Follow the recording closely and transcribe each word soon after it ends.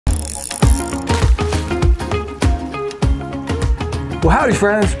Well, howdy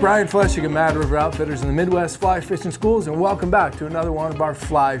friends, Brian Flechsig of Mad River Outfitters in the Midwest Fly Fishing Schools, and welcome back to another one of our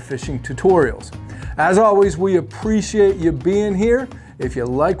fly fishing tutorials. As always, we appreciate you being here. If you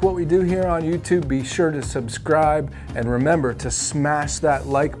like what we do here on YouTube, be sure to subscribe and remember to smash that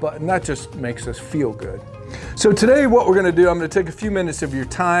like button. That just makes us feel good. So today what we're gonna do, I'm gonna take a few minutes of your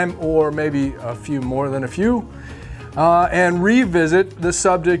time, or maybe a few more than a few, and revisit the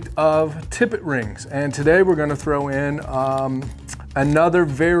subject of tippet rings. And today we're gonna throw in another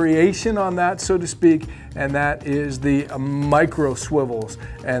variation on that, so to speak, and that is the micro swivels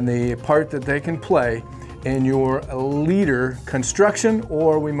and the part that they can play in your leader construction,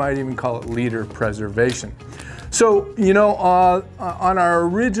 or we might even call it leader preservation. So, you know, on our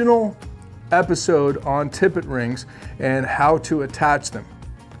original episode on tippet rings and how to attach them,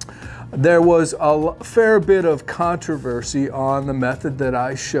 there was a fair bit of controversy on the method that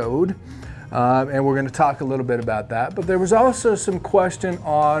I showed. And we're going to talk a little bit about that. But there was also some question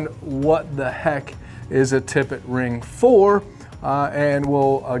on what the heck is a tippet ring for, and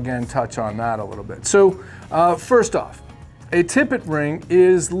we'll again touch on that a little bit. So first off, a tippet ring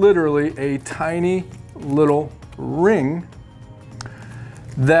is literally a tiny little ring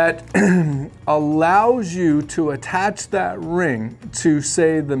that allows you to attach that ring to,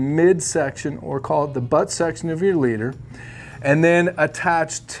 say, the midsection, or call it the butt section of your leader, and then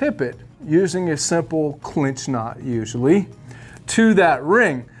attach tippet using a simple clinch knot usually to that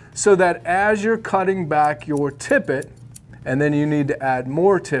ring, so that as you're cutting back your tippet and then you need to add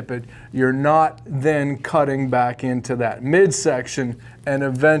more tippet, you're not then cutting back into that midsection and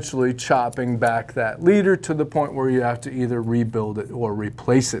eventually chopping back that leader to the point where you have to either rebuild it or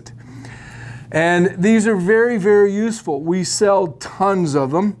replace it. And these are very, very useful. We sell tons of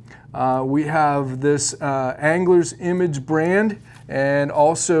them. We have this Angler's Image brand, and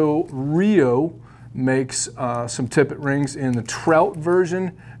also Rio makes some tippet rings in the trout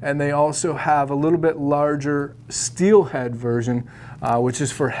version, and they also have a little bit larger steelhead version, which is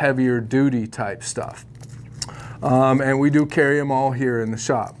for heavier duty type stuff. And we do carry them all here in the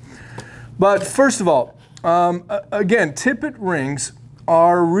shop. But first of all, again, tippet rings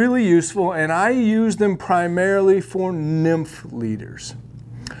are really useful, and I use them primarily for nymph leaders.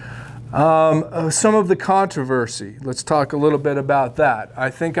 Some of the controversy, let's talk a little bit about that. I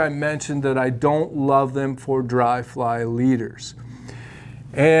think I mentioned that I don't love them for dry fly leaders.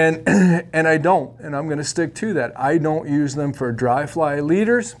 And I don't, and I'm going to stick to that. I don't use them for dry fly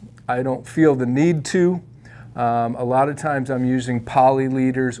leaders. I don't feel the need to. A lot of times I'm using poly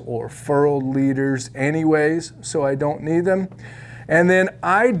leaders or furled leaders anyways, so I don't need them. And then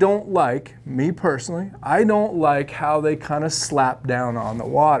I don't like, me personally, I don't like how they kind of slap down on the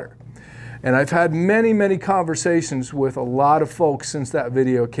water. And I've had many, many conversations with a lot of folks since that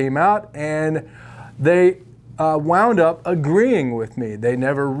video came out, and they wound up agreeing with me. They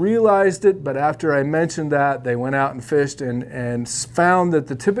never realized it, but after I mentioned that, they went out and fished and found that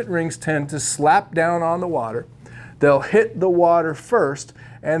the tippet rings tend to slap down on the water. They'll hit the water first,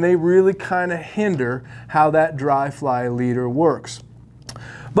 and they really kind of hinder how that dry fly leader works.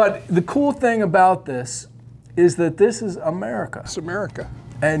 But the cool thing about this is that this is America. It's America.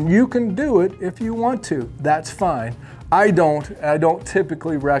 And you can do it if you want to. That's fine. I don't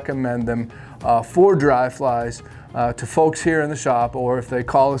typically recommend them for dry flies to folks here in the shop, or if they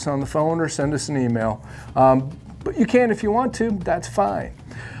call us on the phone or send us an email. But you can if you want to, that's fine.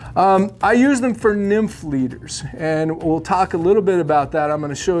 I use them for nymph leaders, and we'll talk a little bit about that. I'm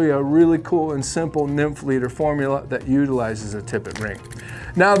going to show you a really cool and simple nymph leader formula that utilizes a tippet ring.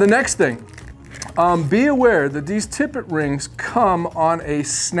 Now the next thing, be aware that these tippet rings come on a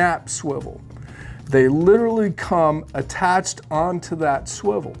snap swivel. They literally come attached onto that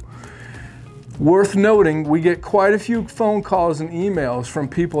swivel. Worth noting, we get quite a few phone calls and emails from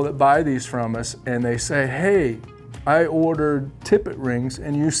people that buy these from us, and they say, hey, I ordered tippet rings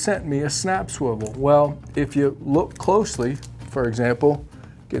and you sent me a snap swivel. Well, if you look closely, for example,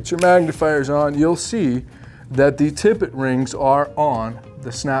 get your magnifiers on, you'll see that the tippet rings are on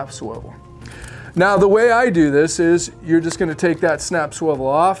the snap swivel. Now the way I do this is you're just going to take that snap swivel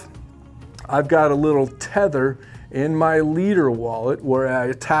off. I've got a little tether in my leader wallet where I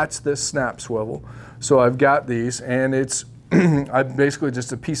attach this snap swivel. So I've got these, and it's I'm basically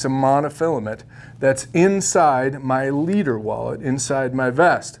just a piece of monofilament that's inside my leader wallet, inside my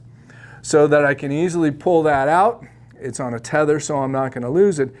vest, so that I can easily pull that out. It's on a tether, so I'm not going to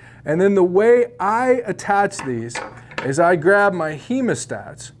lose it. And then the way I attach these is I grab my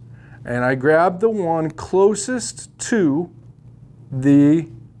hemostats, and I grab the one closest to the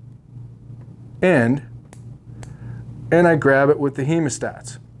end, and I grab it with the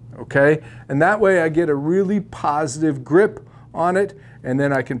hemostats, okay? And that way I get a really positive grip on it, and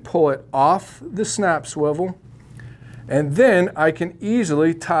then I can pull it off the snap swivel, and then I can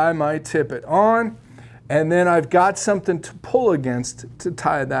easily tie my tippet on, and then I've got something to pull against to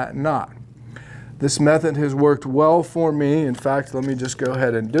tie that knot. This method has worked well for me. In fact, let me just go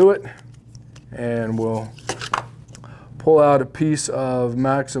ahead and do it, and we'll pull out a piece of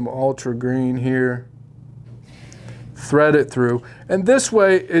Maxim Ultra Green here, thread it through, and this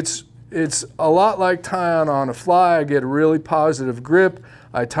way it's a lot like tying on a fly. I get a really positive grip.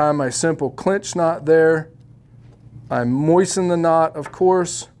 I tie my simple clinch knot there. I moisten the knot, of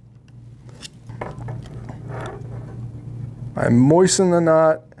course. I moisten the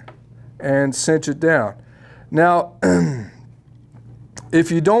knot and cinch it down. Now,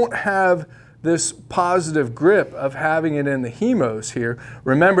 if you don't have this positive grip of having it in the hemos here,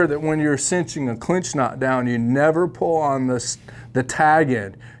 remember that when you're cinching a clinch knot down, you never pull on the tag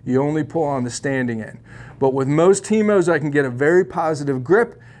end. You only pull on the standing end. But with most hemos, I can get a very positive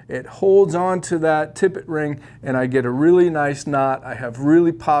grip. It holds on to that tippet ring, and I get a really nice knot. I have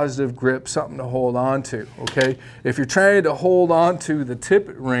really positive grip, something to hold on to, okay? If you're trying to hold on to the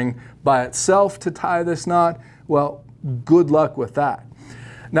tippet ring by itself to tie this knot, well, good luck with that.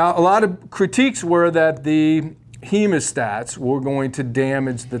 Now, a lot of critiques were that the hemostats were going to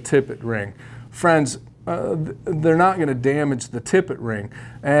damage the tippet ring. Friends, they're not going to damage the tippet ring.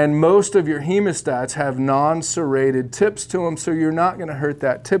 And most of your hemostats have non-serrated tips to them, so you're not going to hurt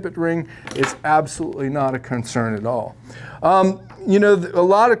that tippet ring. It's absolutely not a concern at all. You know, a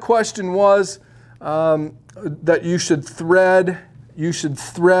lot of question was that you should thread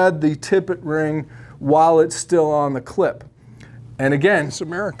the tippet ring while it's still on the clip. And again, it's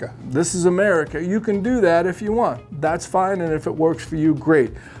America. This is America. You can do that if you want. That's fine, and if it works for you,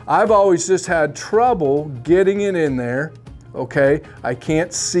 great. I've always just had trouble getting it in there, okay? I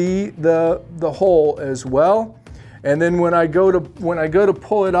can't see the hole as well. And then when I go to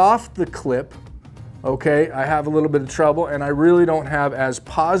pull it off the clip, okay, I have a little bit of trouble, and I really don't have as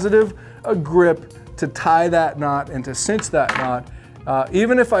positive a grip to tie that knot and to cinch that knot.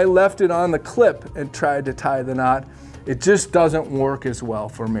 Even if I left it on the clip and tried to tie the knot, it just doesn't work as well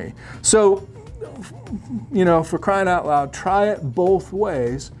for me. So, you know, for crying out loud, try it both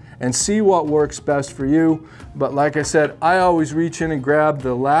ways and see what works best for you. But like I said, I always reach in and grab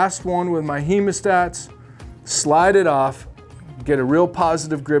the last one with my hemostats, slide it off, get a real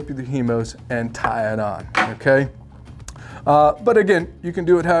positive grip with the hemos, and tie it on, okay? But again, you can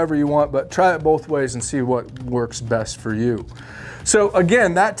do it however you want, but try it both ways and see what works best for you. So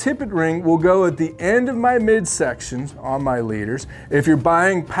again, that tippet ring will go at the end of my midsections on my leaders. If you're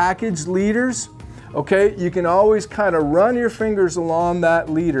buying packaged leaders, okay, you can always kind of run your fingers along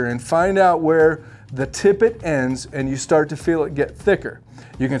that leader and find out where the tippet ends, and you start to feel it get thicker.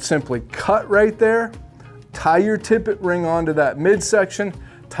 You can simply cut right there, tie your tippet ring onto that midsection,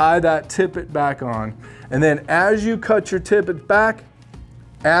 tie that tippet back on, and then as you cut your tippet back,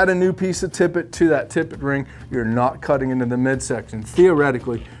 add a new piece of tippet to that tippet ring. You're not cutting into the midsection.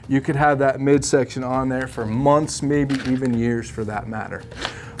 Theoretically, you could have that midsection on there for months, maybe even years for that matter.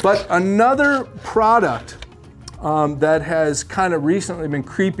 But another product that has kind of recently been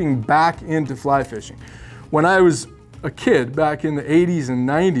creeping back into fly fishing. When I was a kid back in the 80s and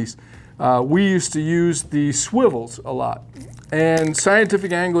 90s, we used to use the swivels a lot. And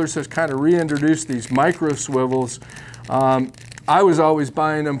Scientific Anglers has kind of reintroduced these micro swivels. I was always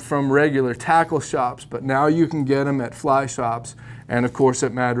buying them from regular tackle shops, but now you can get them at fly shops and of course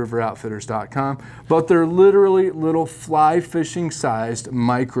at madriveroutfitters.com. But they're literally little fly fishing sized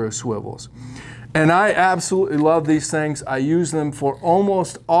micro swivels. And I absolutely love these things. I use them for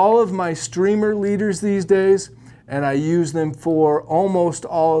almost all of my streamer leaders these days, and I use them for almost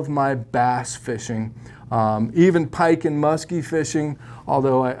all of my bass fishing, even pike and muskie fishing,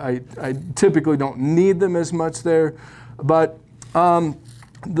 although I typically don't need them as much there. But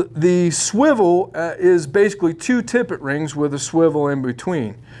the swivel is basically two tippet rings with a swivel in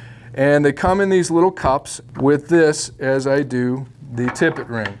between. And they come in these little cups with this as I do the tippet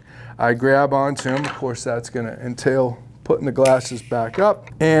ring. I grab onto them. Of course, that's going to entail putting the glasses back up.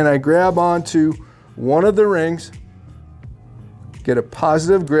 And I grab onto one of the rings, get a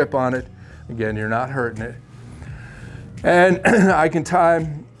positive grip on it. Again, you're not hurting it. And I can tie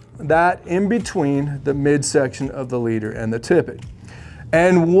that in between the midsection of the leader and the tippet.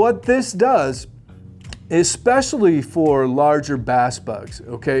 And what this does, especially for larger bass bugs,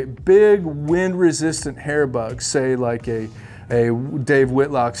 okay, big wind-resistant hair bugs, say like a Dave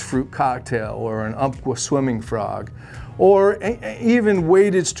Whitlock's fruit cocktail or an Umpqua swimming frog, or even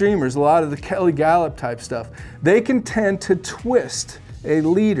weighted streamers, a lot of the Kelly Gallup type stuff, they can tend to twist a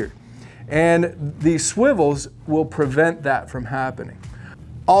leader. And these swivels will prevent that from happening.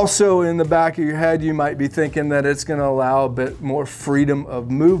 Also, in the back of your head, you might be thinking that it's going to allow a bit more freedom of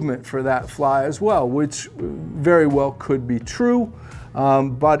movement for that fly as well, which very well could be true,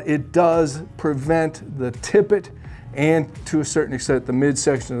 but it does prevent the tippet and, to a certain extent, the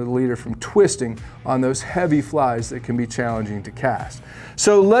midsection of the leader from twisting on those heavy flies that can be challenging to cast.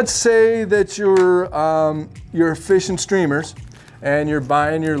 So let's say that you're fishing streamers and you're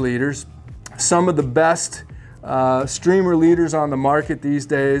buying your leaders. Some of the best streamer leaders on the market these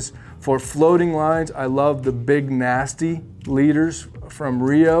days for floating lines, I love the Big Nasty leaders from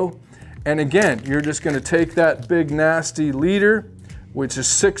Rio. And again, you're just going to take that Big Nasty leader, which is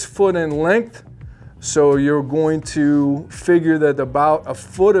 6 foot in length. So you're going to figure that about a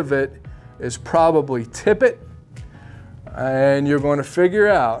foot of it is probably tippet. And you're going to figure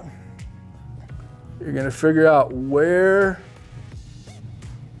out where,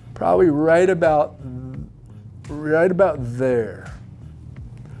 probably right about there.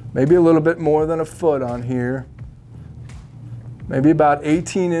 Maybe a little bit more than a foot on here. Maybe about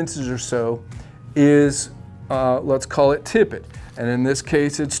 18 inches or so is, let's call it tippet. And in this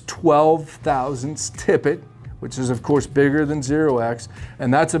case, it's 12 thousandths tippet, which is of course bigger than 0x.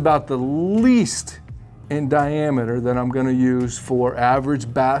 And that's about the least in diameter that I'm going to use for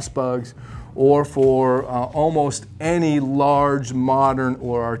average bass bugs or for almost any large modern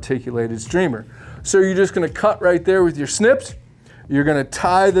or articulated streamer. So you're just going to cut right there with your snips. You're going to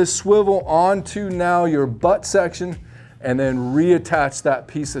tie the swivel onto now your butt section and then reattach that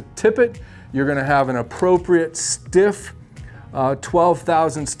piece of tippet. You're going to have an appropriate stiff 12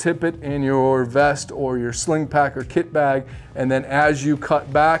 thousandths tippet in your vest or your sling pack or kit bag, and then as you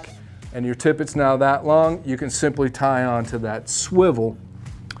cut back and your tippet's now that long, you can simply tie onto that swivel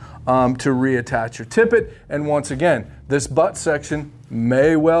to reattach your tippet. And once again, this butt section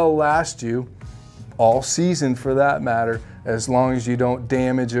may well last you all season for that matter, as long as you don't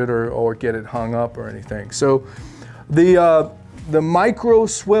damage it or get it hung up or anything. So the micro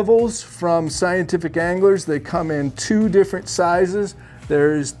swivels from Scientific Anglers, they come in 2 different sizes.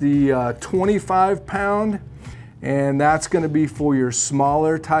 There's the 25 pound, and that's going to be for your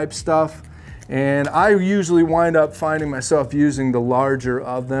smaller type stuff. And I usually wind up finding myself using the larger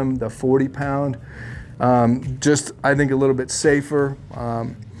of them, the 40 pound. Just, I think, a little bit safer.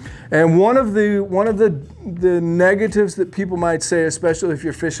 And one of the negatives that people might say, especially if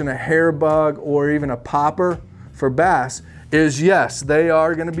you're fishing a hair bug or even a popper for bass, is yes, they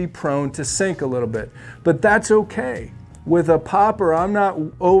are going to be prone to sink a little bit, but that's okay. With a popper, I'm not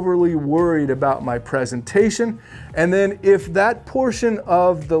overly worried about my presentation. And then if that portion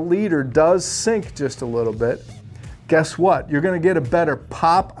of the leader does sink just a little bit, guess what? You're going to get a better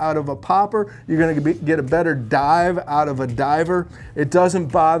pop out of a popper. You're going to get a better dive out of a diver. It doesn't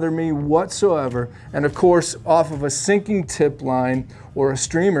bother me whatsoever. And of course, off of a sinking tip line or a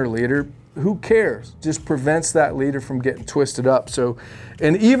streamer leader, who cares? Just prevents that leader from getting twisted up. So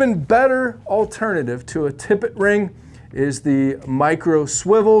an even better alternative to a tippet ring is the micro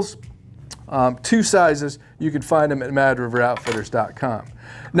swivels. 2 sizes. You can find them at madriveroutfitters.com.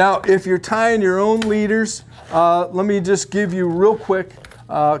 Now, if you're tying your own leaders, let me just give you real quick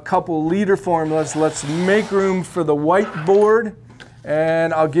a couple leader formulas. Let's make room for the whiteboard,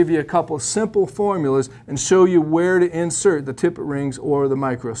 and I'll give you a couple simple formulas and show you where to insert the tippet rings or the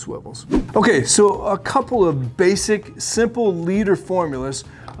micro swivels. Okay, so a couple of basic, simple leader formulas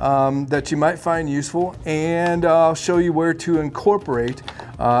that you might find useful, and I'll show you where to incorporate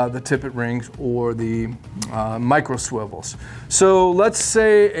the tippet rings or the micro swivels. So let's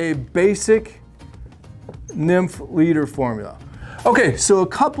say a basic Nymph leader formula. Okay, so a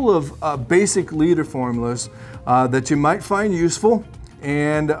couple of basic leader formulas that you might find useful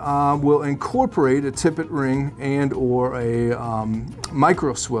and will incorporate a tippet ring and or a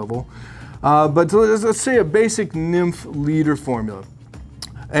micro swivel. But let's say a basic Nymph leader formula.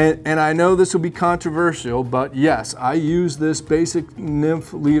 And I know this will be controversial, but yes, I use this basic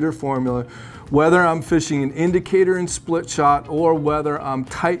Nymph leader formula whether I'm fishing an indicator and split shot or whether I'm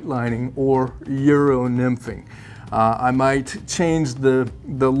tight lining or Euro nymphing. I might change the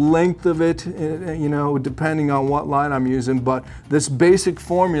length of it, you know, depending on what line I'm using, but this basic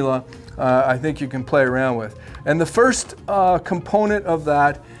formula I think you can play around with. And the first component of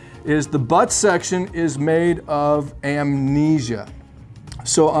that is the butt section is made of amnesia.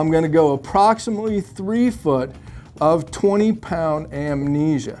 So I'm going to go approximately 3 foot of 20-pound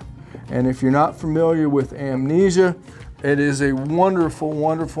amnesia. And if you're not familiar with amnesia, it is a wonderful,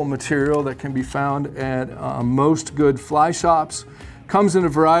 wonderful material that can be found at most good fly shops. Comes in a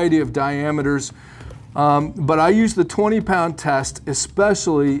variety of diameters. But I use the 20-pound test,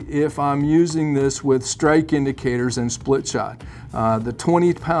 especially if I'm using this with strike indicators and split shot. The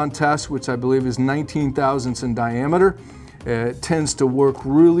 20-pound test, which I believe is 19 thousandths in diameter, it tends to work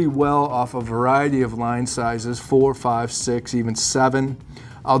really well off a variety of line sizes, 4, 5, 6, even 7.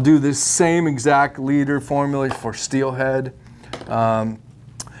 I'll do this same exact leader formula for steelhead.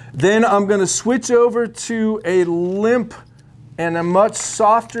 Then I'm going to switch over to a limp and a much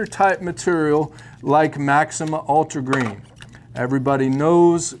softer type material like Maxima Ultra Green. Everybody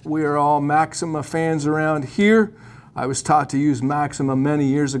knows we are all Maxima fans around here. I was taught to use Maxima many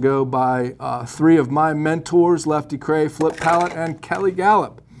years ago by 3 of my mentors, Lefty Cray, Flip Pallet, and Kelly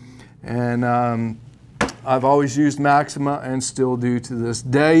Gallup. And I've always used Maxima and still do to this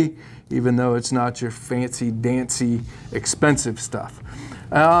day, even though it's not your fancy, dancy, expensive stuff.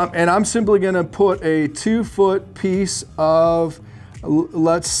 And I'm simply going to put a 2-foot piece of,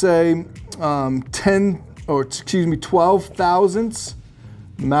 let's say, 12 thousandths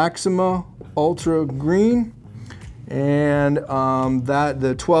Maxima Ultra Green. And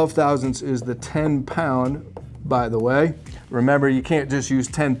the 12 thousandths is the 10-pound, by the way. Remember, you can't just use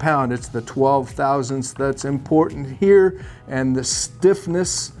 10-pound. It's the 12 thousandths that's important here, and the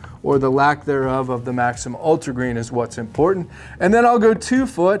stiffness or the lack thereof of the Maxima Ultra Green is what's important. And then I'll go 2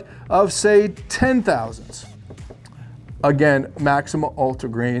 foot of, say, 10 thousandths. Again, Maxima Ultra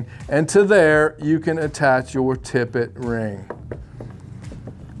Green. And to there, you can attach your tippet ring.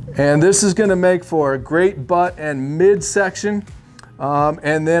 And this is going to make for a great butt and midsection.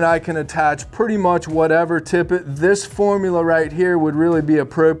 And then I can attach pretty much whatever tippet. This formula right here would really be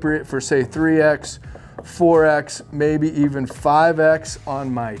appropriate for, say, 3X, 4X, maybe even 5X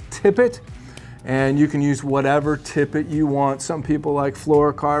on my tippet. And you can use whatever tippet you want. Some people like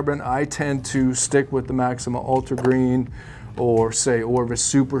fluorocarbon. I tend to stick with the Maxima Ultra Green or, say, Orvis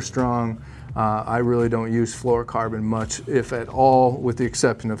Super Strong. I really don't use fluorocarbon much, if at all, with the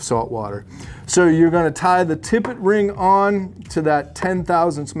exception of salt water. So you're going to tie the tippet ring on to that 10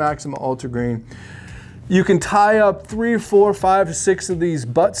 thousandths Maxima Ultra Green. You can tie up 3, 4, 5, 6 of these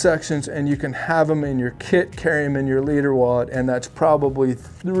butt sections, and you can have them in your kit, carry them in your leader wallet, and that's probably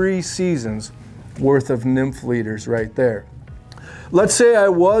 3 seasons worth of nymph leaders right there. Let's say I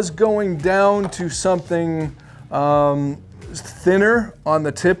was going down to something thinner on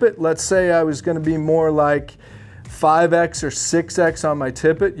the tippet. Let's say I was going to be more like 5X or 6X on my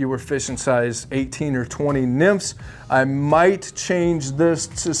tippet. You were fishing size 18 or 20 nymphs. I might change this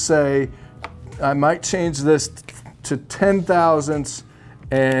to, say, I might change this to 10 thousandths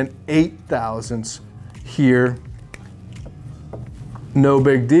and 8 thousandths here. No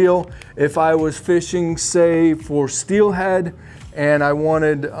big deal. If I was fishing, say, for steelhead, and I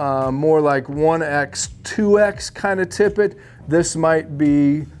wanted more like 1X, 2X kind of tippet, this might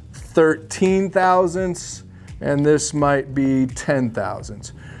be 13 thousandths, and this might be 10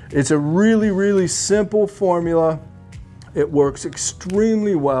 thousandths. It's a really, really simple formula. It works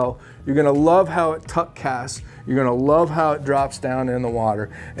extremely well. You're gonna love how it tuck casts. You're gonna love how it drops down in the water.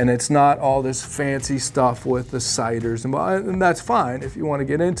 And it's not all this fancy stuff with the ciders, and that's fine if you wanna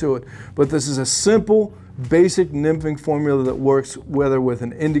get into it. But this is a simple, basic nymphing formula that works whether with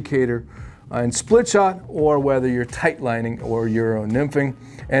an indicator and split shot or whether you're tight lining or Euro nymphing.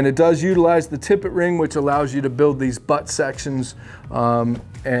 And it does utilize the tippet ring, which allows you to build these butt sections,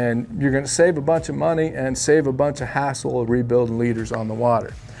 and you're gonna save a bunch of money and save a bunch of hassle of rebuilding leaders on the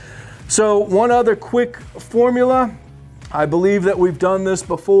water. So one other quick formula. I believe that we've done this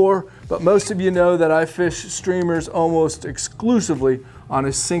before, but most of you know that I fish streamers almost exclusively on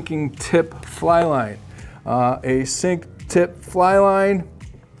a sinking tip fly line. A sink tip fly line,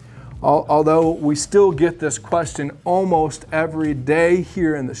 although we still get this question almost every day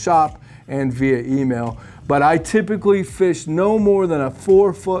here in the shop and via email, but I typically fish no more than a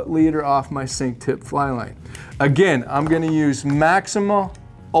 4-foot leader off my sink tip fly line. Again, I'm going to use Maxima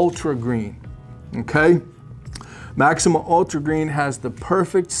Ultra Green, okay? Maxima Ultra Green has the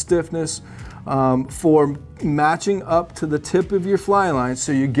perfect stiffness for matching up to the tip of your fly line,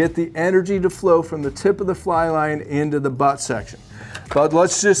 so you get the energy to flow from the tip of the fly line into the butt section. But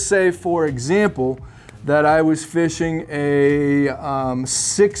let's just say, for example, that I was fishing a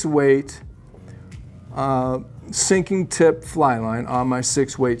 6-weight sinking tip fly line on my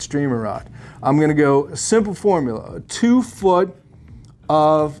 6-weight streamer rod. I'm going to go a simple formula, a 2 foot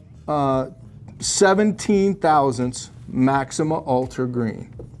of 17 thousandths Maxima Ultra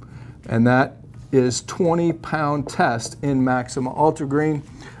Green. And that is 20-pound test in Maxima Ultra Green.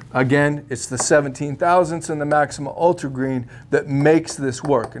 Again, it's the 17 thousandths in the Maxima Ultra Green that makes this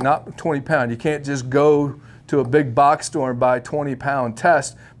work, not 20 pound. You can't just go to a big box store and buy a 20-pound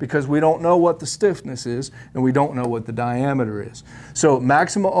test because we don't know what the stiffness is and we don't know what the diameter is. So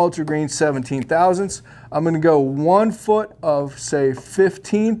Maxima Ultra Green 17 thousandths. I'm going to go 1 foot of, say,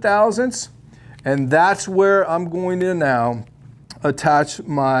 15 thousandths, and that's where I'm going to now attach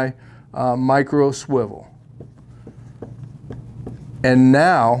my micro swivel. And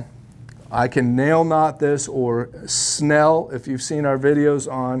now I can nail knot this, or snell, if you've seen our videos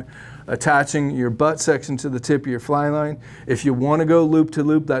on attaching your butt section to the tip of your fly line. If you want to go loop to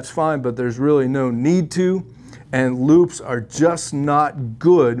loop, that's fine, but there's really no need to. And loops are just not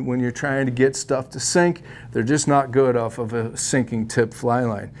good when you're trying to get stuff to sink. They're just not good off of a sinking tip fly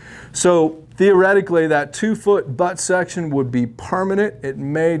line. So theoretically, that 2-foot butt section would be permanent. It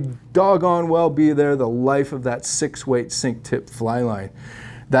may doggone well be there the life of that 6-weight sink tip fly line.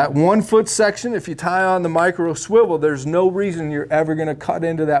 That 1-foot section, if you tie on the micro swivel, there's no reason you're ever going to cut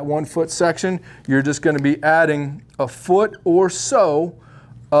into that 1-foot section. You're just going to be adding a foot or so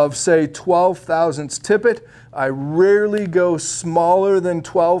of, say, 12 thousandths tippet. I rarely go smaller than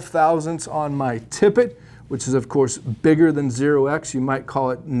 12 thousandths on my tippet, which is, of course, bigger than 0x. You might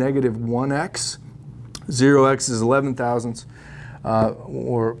call it -1x. 0x is 11 thousandths.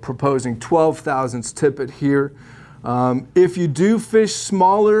 We're proposing 12 thousandths tippet here. If you do fish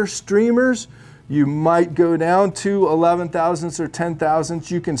smaller streamers, you might go down to 11 thousandths or 10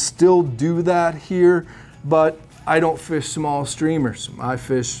 thousandths. You can still do that here, but I don't fish small streamers. I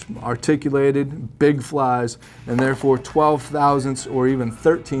fish articulated, big flies, and therefore 12 thousandths or even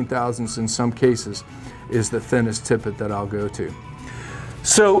 13 thousandths in some cases is the thinnest tippet that I'll go to.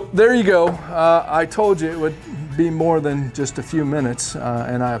 So there you go. I told you it would be more than just a few minutes,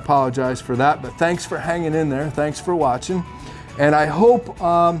 and I apologize for that, but thanks for hanging in there. Thanks for watching. And I hope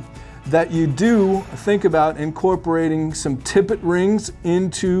that you do think about incorporating some tippet rings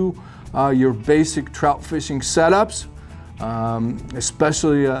into your basic trout fishing setups,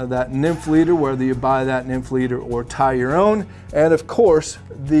 especially that Nymph leader, whether you buy that Nymph leader or tie your own. And of course,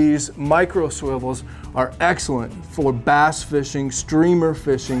 these micro swivels are excellent for bass fishing, streamer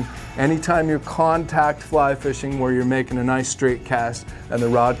fishing, anytime you're contact fly fishing where you're making a nice straight cast and the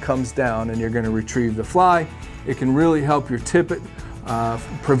rod comes down and you're going to retrieve the fly. It can really help your tippet,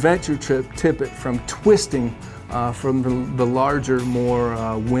 prevent your tippet from twisting from the larger,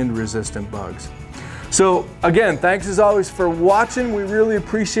 more wind-resistant bugs. So again, thanks as always for watching. We really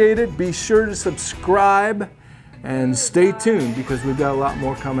appreciate it. Be sure to subscribe and stay tuned because we've got a lot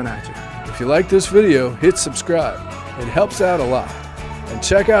more coming at you. If you like this video, hit subscribe. It helps out a lot. And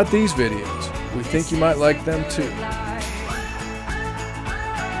check out these videos. We think you might like them too.